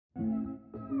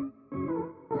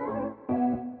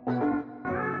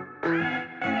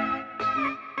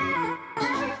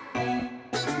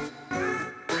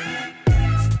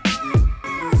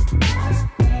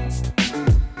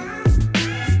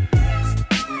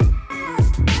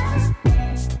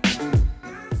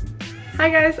Hi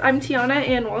guys, I'm Tiana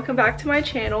and welcome back to my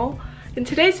channel. In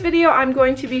today's video, I'm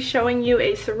going to be showing you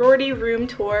a sorority room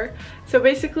tour. So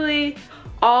basically,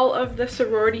 all of the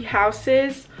sorority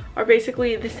houses are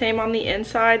basically the same on the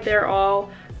inside. They're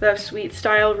all the suite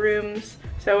style rooms.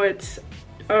 So it's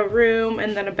a room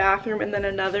and then a bathroom and then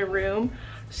another room.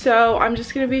 So I'm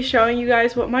just going to be showing you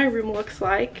guys what my room looks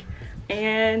like.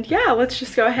 And yeah, let's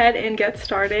just go ahead and get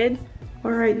started.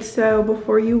 Alright, so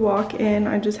before you walk in,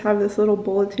 I just have this little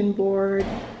bulletin board.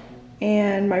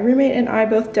 And my roommate and I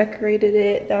both decorated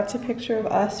it. That's a picture of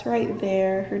us right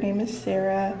there. Her name is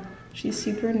Sarah. She's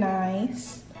super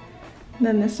nice. And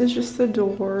then this is just the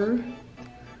door.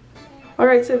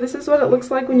 Alright, so this is what it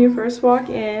looks like when you first walk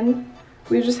in.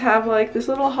 We just have like this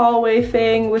little hallway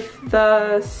thing with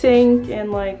the sink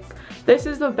and like, this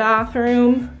is the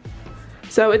bathroom.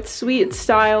 So it's suite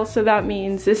style, so that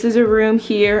means this is a room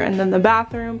here and then the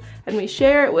bathroom, and we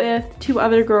share it with two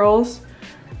other girls.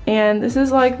 And this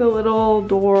is like the little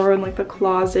door and like the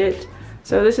closet.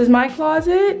 So this is my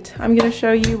closet. I'm gonna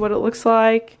show you what it looks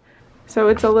like. So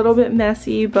it's a little bit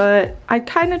messy, but I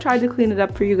kind of tried to clean it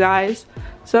up for you guys.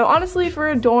 So honestly, for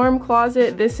a dorm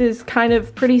closet, this is kind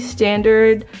of pretty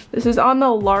standard. This is on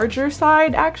the larger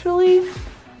side actually,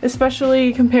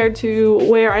 especially compared to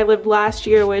where I lived last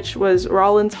year, which was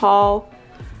Rollins Hall.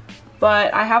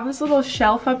 But I have this little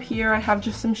shelf up here. I have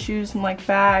just some shoes and like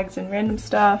bags and random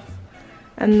stuff.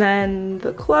 And then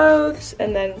the clothes.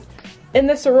 And then in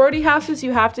the sorority houses,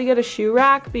 you have to get a shoe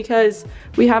rack because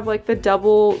we have like the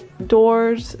double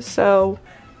doors. So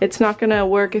it's not gonna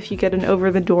work if you get an over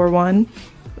the door one.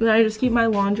 And then I just keep my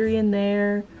laundry in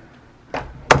there.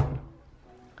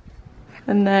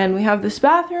 And then we have this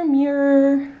bathroom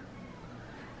mirror,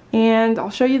 and I'll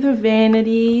show you the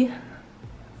vanity.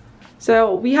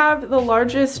 So we have the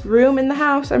largest room in the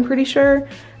house, I'm pretty sure,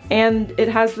 and it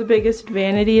has the biggest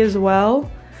vanity as well.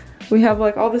 We have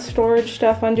like all the storage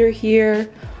stuff under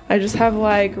here. I just have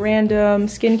like random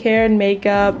skincare and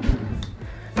makeup.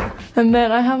 And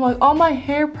then I have like all my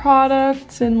hair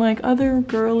products and like other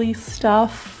girly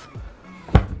stuff.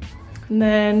 And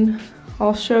then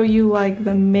I'll show you like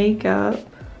the makeup.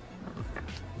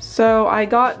 So I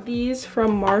got these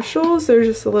from Marshall's. They're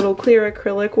just the little clear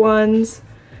acrylic ones.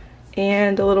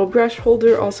 And a little brush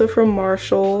holder also from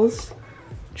Marshall's.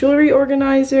 Jewelry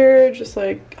organizer, just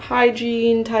like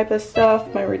hygiene type of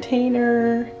stuff. My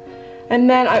retainer. And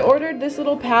then I ordered this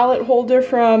little palette holder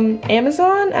from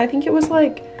Amazon. I think it was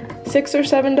like $6 or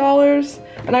 $7.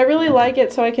 And I really like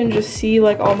it so I can just see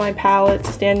like all my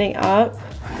palettes standing up.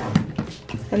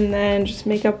 And then just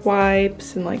makeup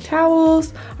wipes and like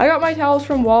towels. I got my towels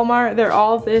from Walmart. They're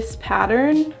all this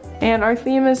pattern. And our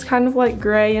theme is kind of like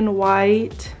gray and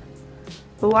white.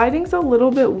 The lighting's a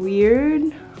little bit weird.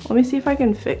 Let me see if I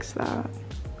can fix that.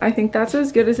 I think that's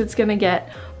as good as it's gonna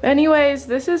get. But anyways,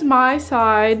 this is my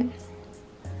side.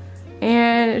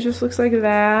 And it just looks like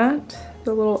that.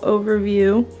 The little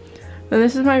overview. Then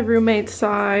this is my roommate's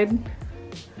side.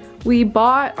 We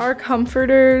bought our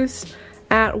comforters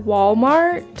at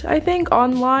Walmart, I think,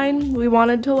 online. We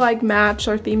wanted to like match.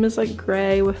 Our theme is like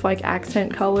gray with like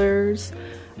accent colors.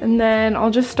 And then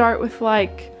I'll just start with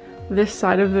like this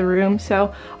side of the room.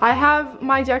 So I have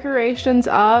my decorations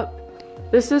up.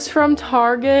 This is from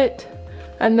Target.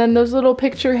 And then those little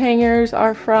picture hangers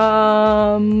are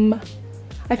from,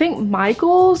 I think,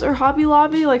 Michael's or Hobby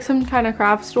Lobby, like some kind of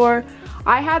craft store.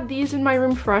 I had these in my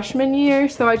room freshman year,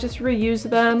 so I just reused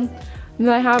them. And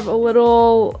then I have a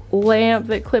little lamp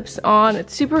that clips on.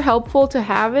 It's super helpful to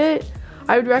have it.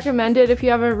 I would recommend it if you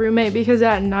have a roommate because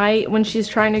at night when she's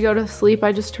trying to go to sleep,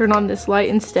 I just turn on this light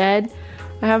instead.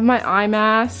 I have my eye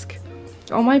mask,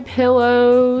 all my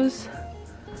pillows.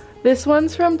 This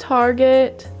one's from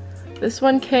Target. This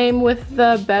one came with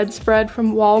the bedspread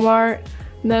from Walmart.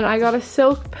 And then I got a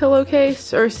silk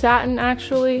pillowcase, or satin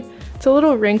actually. It's a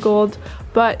little wrinkled,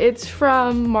 but it's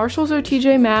from Marshall's or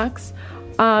TJ Maxx.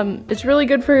 It's really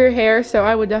good for your hair, so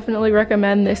I would definitely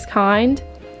recommend this kind.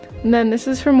 And then this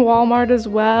is from Walmart as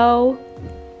well.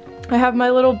 I have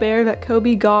my little bear that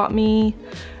Kobe got me.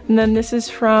 And then this is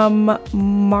from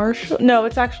Marshall. No,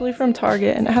 it's actually from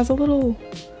Target, and it has a little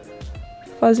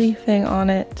fuzzy thing on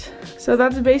it. So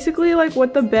that's basically like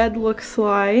what the bed looks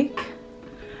like.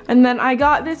 And then I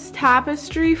got this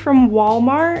tapestry from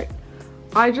Walmart.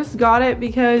 I just got it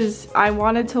because I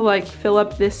wanted to like fill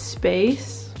up this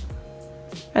space.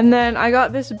 And then I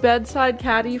got this bedside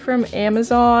caddy from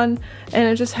Amazon, and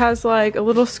it just has like a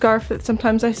little scarf that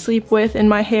sometimes I sleep with in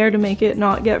my hair to make it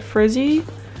not get frizzy.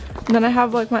 And then I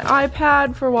have like my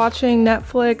iPad for watching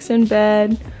Netflix in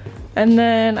bed. And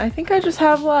then I think I just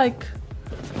have like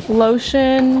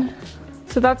lotion,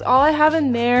 So that's all I have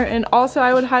in there, and also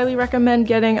I would highly recommend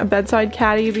getting a bedside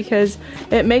caddy because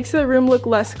it makes the room look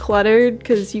less cluttered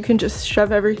because you can just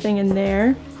shove everything in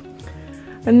there.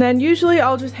 And then usually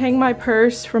I'll just hang my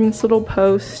purse from this little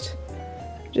post,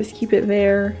 just keep it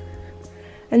there.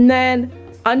 And then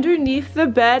underneath the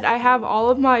bed I have all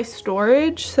of my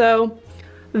storage. So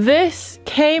this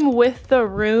came with the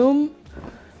room,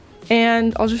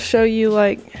 and I'll just show you,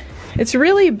 like, it's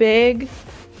really big.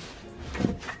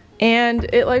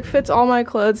 And it like fits all my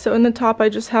clothes. So in the top I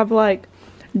just have like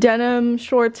denim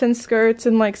shorts and skirts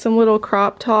and like some little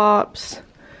crop tops.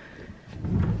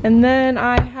 And then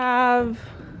I have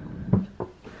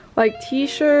like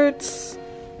t-shirts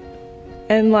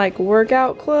and like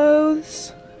workout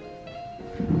clothes.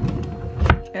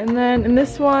 And then in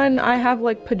this one I have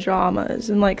like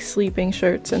pajamas and like sleeping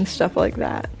shirts and stuff like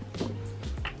that.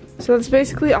 So that's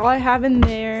basically all I have in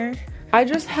there. I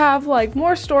just have like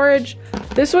more storage.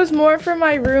 This was more for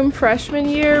my room freshman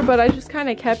year, but I just kind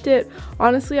of kept it.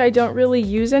 Honestly, I don't really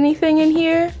use anything in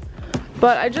here,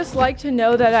 but I just like to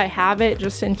know that I have it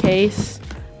just in case.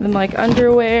 And then like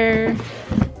underwear,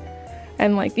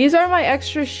 and like these are my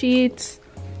extra sheets,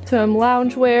 some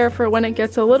loungewear for when it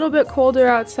gets a little bit colder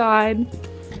outside.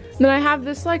 And then I have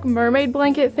this like mermaid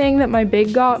blanket thing that my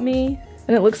big got me,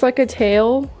 and it looks like a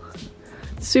tail.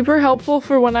 Super helpful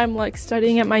for when I'm like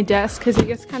studying at my desk because it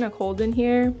gets kind of cold in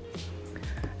here.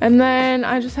 And then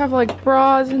I just have like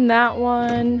bras in that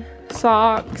one,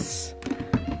 socks,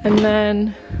 and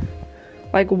then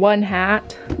like one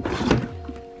hat.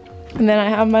 And then I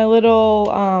have my little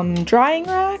drying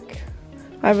rack.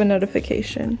 I have a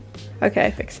notification. Okay,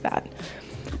 I fixed that.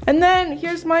 And then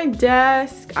here's my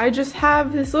desk. I just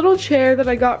have this little chair that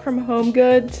I got from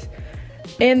HomeGoods.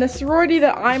 In the sorority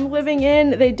that I'm living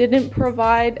in, they didn't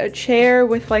provide a chair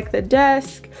with like the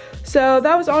desk. So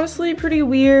that was honestly pretty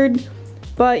weird.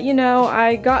 But you know,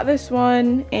 I got this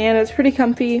one and it's pretty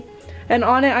comfy. And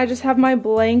on it I just have my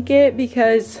blanket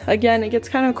because again, it gets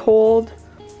kind of cold.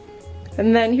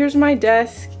 And then here's my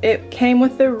desk. It came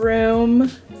with the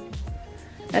room.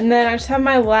 And then I just have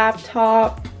my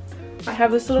laptop. I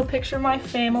have this little picture of my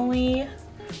family. And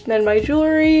then my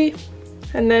jewelry.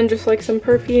 And then just like some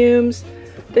perfumes.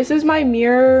 This is my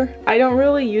mirror. I don't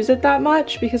really use it that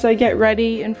much because I get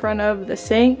ready in front of the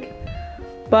sink.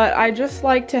 But I just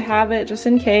like to have it just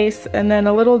in case. And then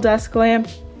a little desk lamp.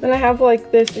 Then I have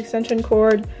like this extension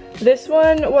cord. This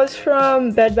one was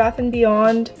from Bed Bath &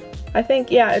 Beyond. I think,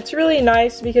 yeah, it's really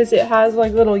nice because it has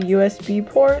like little USB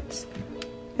ports.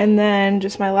 And then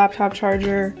just my laptop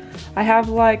charger. I have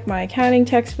like my accounting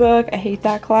textbook. I hate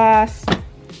that class.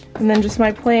 And then just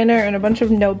my planner and a bunch of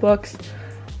notebooks.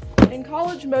 In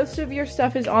college, most of your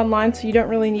stuff is online, so you don't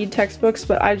really need textbooks,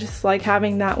 but I just like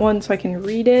having that one so I can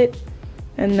read it.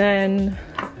 And then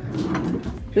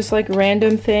just like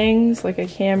random things, like a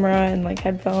camera and like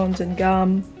headphones and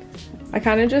gum. I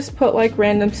kind of just put like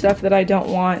random stuff that I don't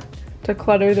want to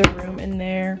clutter the room in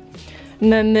there.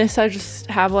 And then this, I just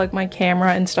have like my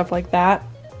camera and stuff like that.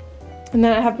 And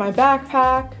then I have my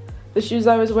backpack, the shoes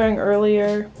I was wearing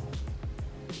earlier.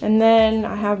 And then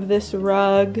I have this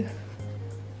rug.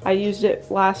 I used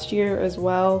it last year as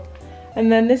well.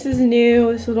 And then this is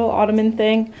new, this little ottoman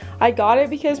thing. I got it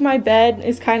because my bed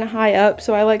is kind of high up,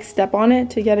 so I like step on it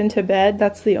to get into bed.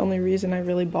 That's the only reason I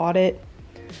really bought it.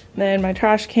 And then my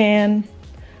trash can.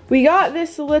 We got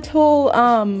this little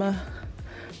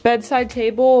bedside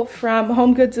table from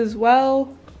HomeGoods as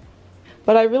well.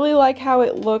 But I really like how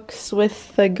it looks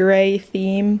with the gray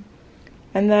theme.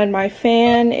 And then my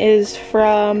fan is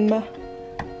from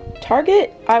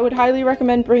Target. I would highly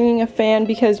recommend bringing a fan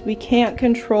because we can't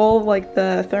control like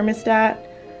the thermostat.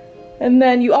 And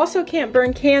then you also can't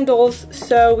burn candles,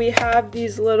 so we have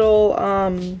these little,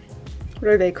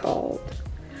 what are they called?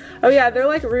 Oh yeah, they're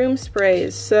like room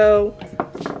sprays. So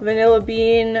vanilla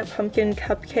bean, pumpkin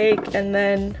cupcake, and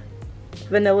then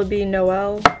vanilla bean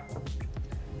Noel.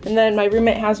 And then my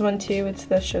roommate has one too. It's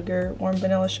the sugar, warm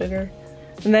vanilla sugar.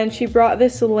 And then she brought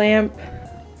this lamp.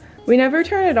 We never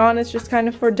turn it on, it's just kind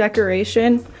of for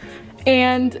decoration.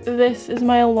 And this is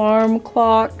my alarm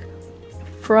clock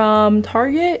from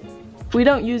Target. We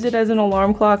don't use it as an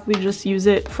alarm clock, we just use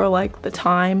it for like the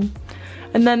time.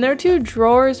 And then there are two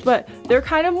drawers, but they're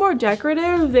kind of more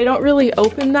decorative. They don't really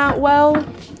open that well.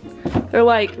 They're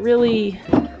like really,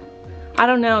 I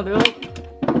don't know, they're like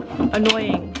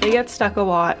annoying. They get stuck a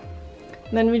lot.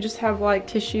 And then we just have like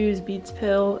tissues, Beats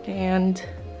pill, and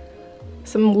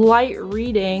some light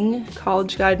reading,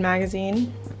 College Guide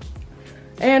magazine.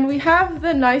 And we have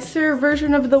the nicer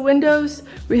version of the windows.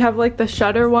 We have like the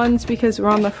shutter ones because we're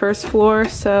on the first floor,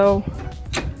 so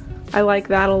I like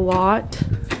that a lot.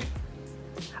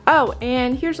 Oh,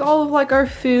 and here's all of like our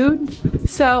food.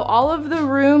 So all of the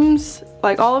rooms,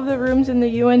 like all of the rooms in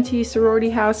the UNT sorority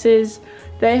houses,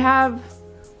 they have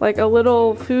like a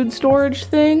little food storage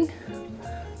thing.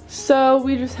 So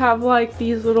we just have like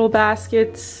these little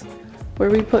baskets where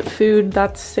we put food.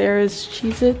 That's Sarah's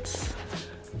Cheez-Its.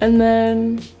 And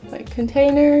then like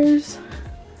containers.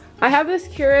 I have this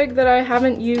Keurig that I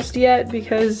haven't used yet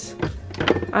because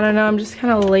I don't know, I'm just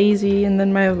kind of lazy. And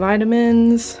then my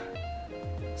vitamins,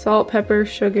 salt, pepper,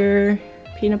 sugar,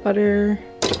 peanut butter.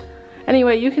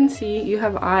 Anyway, you can see you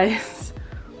have eyes.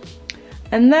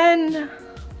 And then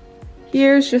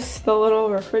here's just the little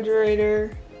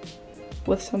refrigerator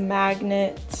with some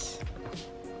magnets.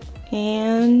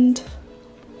 And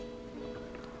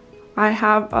I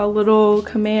have a little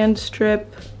command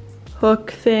strip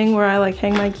hook thing where I like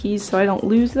hang my keys so I don't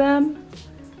lose them.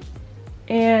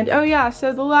 And oh yeah,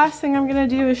 so the last thing I'm gonna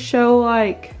do is show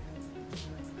like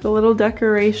the little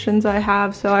decorations I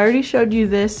have. So I already showed you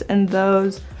this and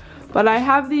those, but I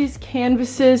have these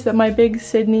canvases that my big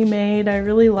Sydney made. I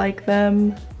really like them.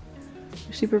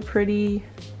 They're super pretty.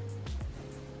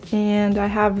 And I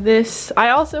have this. I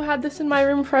also had this in my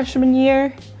room freshman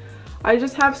year. I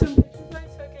just have some pictures I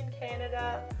took in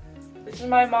Canada. This is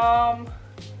my mom,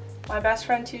 my best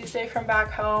friend Tuesday from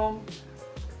back home.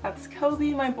 That's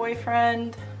Kobe, my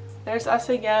boyfriend. There's us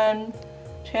again.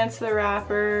 Chance the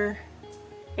Rapper.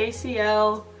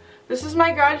 ACL. This is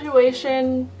my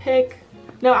graduation pic.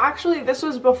 No, actually this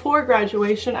was before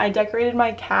graduation. I decorated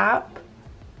my cap.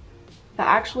 That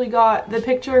actually the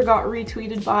picture got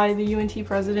retweeted by the UNT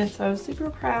president, so I was super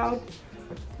proud.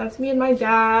 That's me and my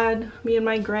dad, me and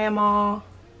my grandma.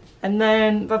 And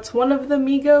then that's one of the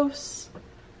Migos.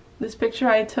 This picture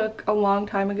I took a long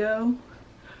time ago.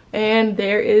 And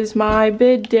there is my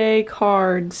bid day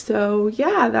card. So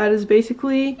yeah, that is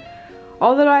basically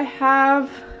all that I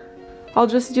have. I'll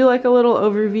just do like a little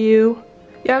overview.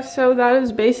 Yeah, so that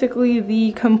is basically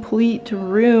the complete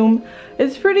room.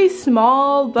 It's pretty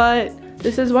small, but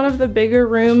this is one of the bigger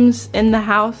rooms in the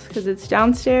house because it's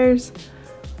downstairs.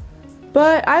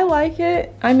 But I like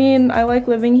it. I mean, I like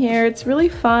living here. It's really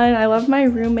fun. I love my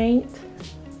roommate.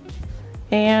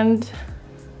 And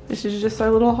this is just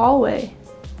our little hallway.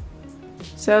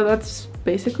 So that's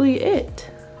basically it.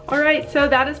 Alright, so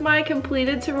that is my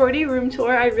completed sorority room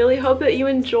tour. I really hope that you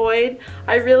enjoyed.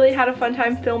 I really had a fun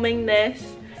time filming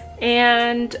this.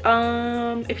 And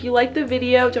if you liked the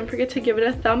video, don't forget to give it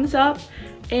a thumbs up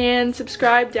and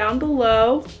subscribe down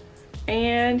below.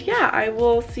 And yeah, I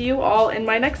will see you all in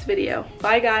my next video.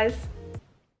 Bye guys.